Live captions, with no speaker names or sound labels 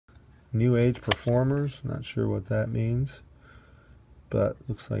New Age Performers. Not sure what that means, but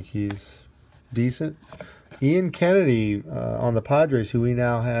looks like he's decent. Ian Kennedy on the Padres, who we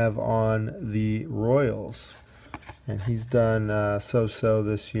now have on the Royals. And he's done so-so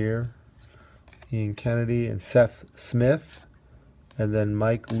this year. Ian Kennedy and Seth Smith. And then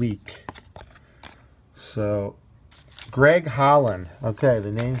Mike Leake. So, Greg Holland. Okay,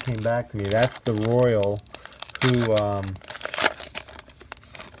 the name came back to me. That's the Royal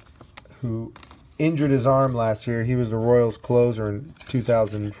who injured his arm last year. He was the Royals closer in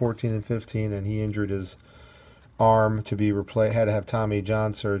 2014 and 15, and he injured his arm to be replaced. Had to have Tommy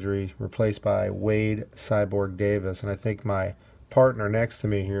John surgery, replaced by Wade Cyborg Davis. And I think my partner next to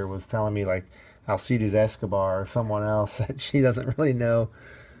me here was telling me, like, Alcides Escobar or someone else that she doesn't really know.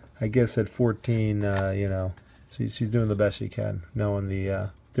 I guess at 14, you know, she's doing the best she can, knowing the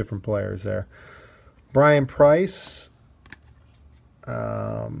different players there. Brian Price,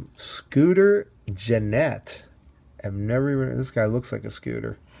 Scooter Jeanette. I've never even. This guy looks like a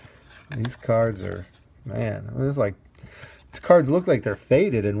scooter. These cards are, man. It's like these cards look like they're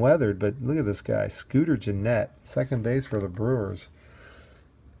faded and weathered, but look at this guy, Scooter Jeanette, second base for the Brewers.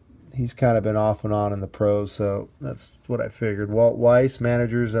 He's kind of been off and on in the pros, so that's what I figured. Walt Weiss,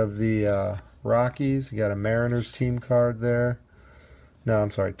 managers of the Rockies. You got a Mariners team card there. No,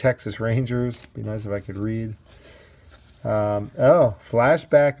 I'm sorry, Texas Rangers. Be nice if I could read. Oh,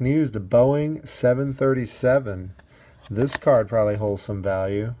 flashback news, the Boeing 737. This card probably holds some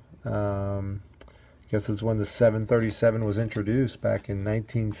value. I guess it's when the 737 was introduced back in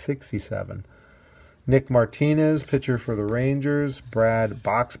 1967. Nick Martinez, pitcher for the Rangers. Brad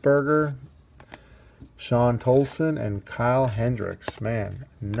Boxberger, Sean Tolson, and Kyle Hendricks. Man,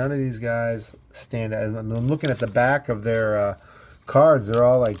 none of these guys stand out. I'm looking at the back of their cards. They're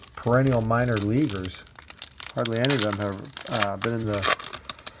all like perennial minor leaguers. Hardly any of them have been in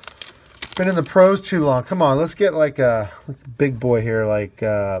the pros too long. Come on, let's get like a big boy here, like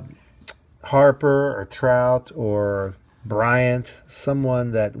Harper or Trout or Bryant, someone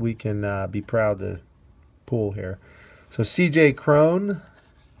that we can be proud to pull here. So CJ Crone,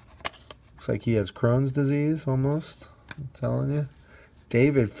 looks like he has Crohn's disease almost, I'm telling you.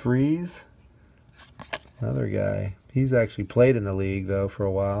 David Freese, another guy. He's actually played in the league though for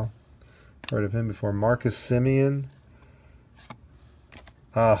a while. Heard of him before. Marcus Simeon.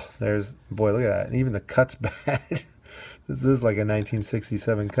 Oh, there's, boy, look at that. Even the cut's bad. This is like a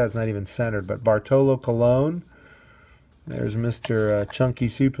 1967 cut. It's not even centered. But Bartolo Colon. There's Mr. Chunky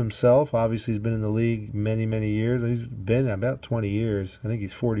Soup himself. Obviously, he's been in the league many, many years. He's been about 20 years. I think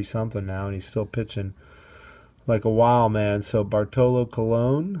he's 40-something now, and he's still pitching like a wild man. So Bartolo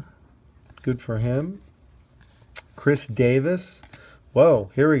Colon, good for him. Chris Davis.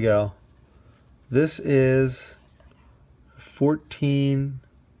 Whoa, here we go. This is 14,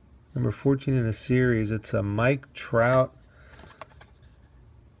 number 14 in a series. It's a Mike Trout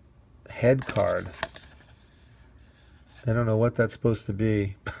head card. I don't know what that's supposed to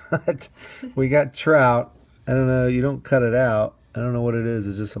be, but we got Trout. I don't know. You don't cut it out. I don't know what it is.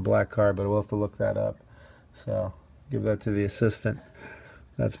 It's just a black card, but we'll have to look that up. So give that to the assistant.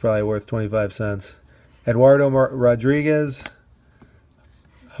 That's probably worth 25 cents. Eduardo Rodriguez,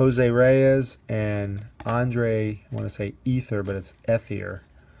 Jose Reyes, and Andre, I want to say Ether, but it's Ethier.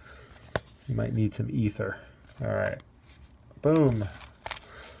 You might need some Ether. All right. Boom.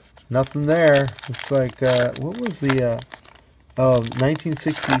 Nothing there. Looks like, what was the,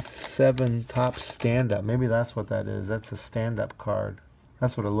 1967 top stand-up. Maybe that's what that is. That's a stand-up card.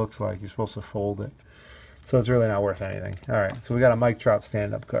 That's what it looks like. You're supposed to fold it. So it's really not worth anything. All right. So we got a Mike Trout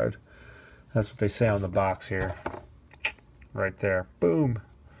stand-up card. That's what they say on the box here. Right there. Boom.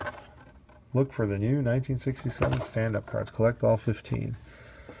 Look for the new 1967 stand-up cards. Collect all 15.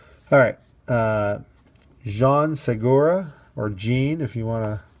 All right. Jean Segura, or Gene, if you want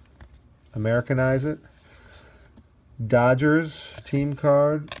to Americanize it. Dodgers team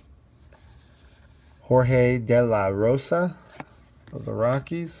card. Jorge De La Rosa of the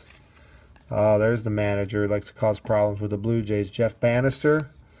Rockies. Oh, there's the manager. Likes to cause problems with the Blue Jays. Jeff Bannister.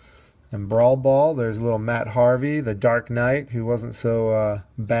 And Brawl Ball, there's a little Matt Harvey, the Dark Knight, who wasn't so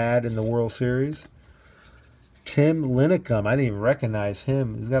bad in the World Series. Tim Lincecum, I didn't even recognize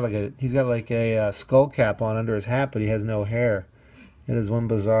him. He's got like a skull cap on under his hat, but he has no hair. It is one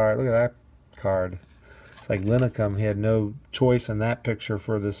bizarre. Look at that card. It's like Lincecum. He had no choice in that picture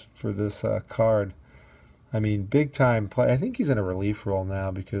for this card. I mean, big time play. I think he's in a relief role now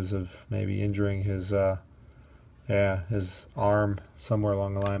because of maybe injuring his his arm somewhere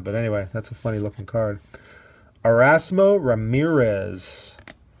along the line. But anyway, that's a funny looking card. Erasmo Ramirez.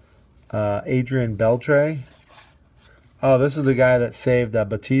 Adrian Beltre. Oh, this is the guy that saved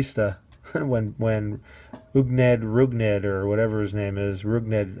Batista when Rugned, or whatever his name is,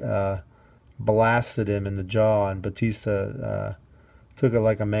 Rugned blasted him in the jaw, and Batista took it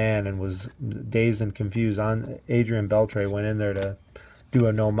like a man and was dazed and confused. Adrian Beltre went in there to do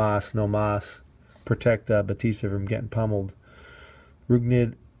a no mas, protect Batista from getting pummeled.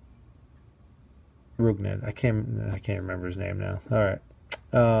 Rugned. I can't remember his name now. All right.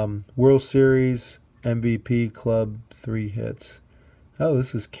 World Series MVP club 3 hits. Oh,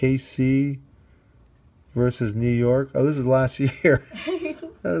 this is KC versus New York. Oh, this is last year.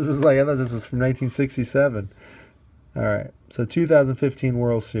 This is like, I thought this was from 1967. All right. So 2015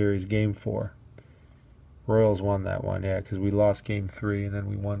 World Series, Game 4. Royals won that one, yeah, because we lost Game 3 and then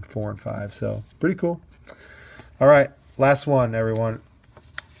we won 4 and 5. So pretty cool. All right, last one, everyone.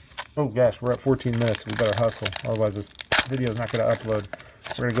 Oh gosh, we're at 14 minutes. We better hustle, otherwise this video is not going to upload.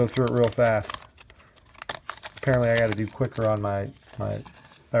 We're going to go through it real fast. Apparently, I got to do quicker on my.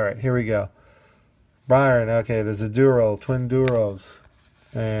 All right, here we go. Byron, okay, there's a Duro, Twin Duros,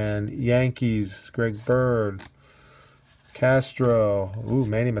 and Yankees, Greg Bird, Castro, ooh,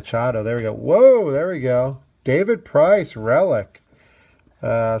 Manny Machado, there we go. Whoa, there we go. David Price, relic,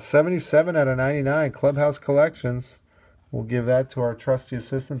 77 out of 99, Clubhouse Collections. We'll give that to our trusty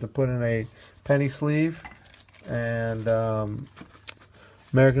assistant to put in a penny sleeve. And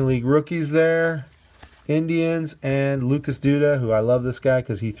American League rookies there, Indians, and Lucas Duda, who I love this guy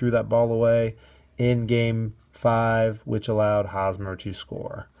because he threw that ball away in Game 5, which allowed Hosmer to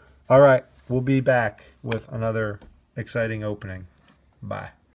score. All right, we'll be back with another exciting opening. Bye.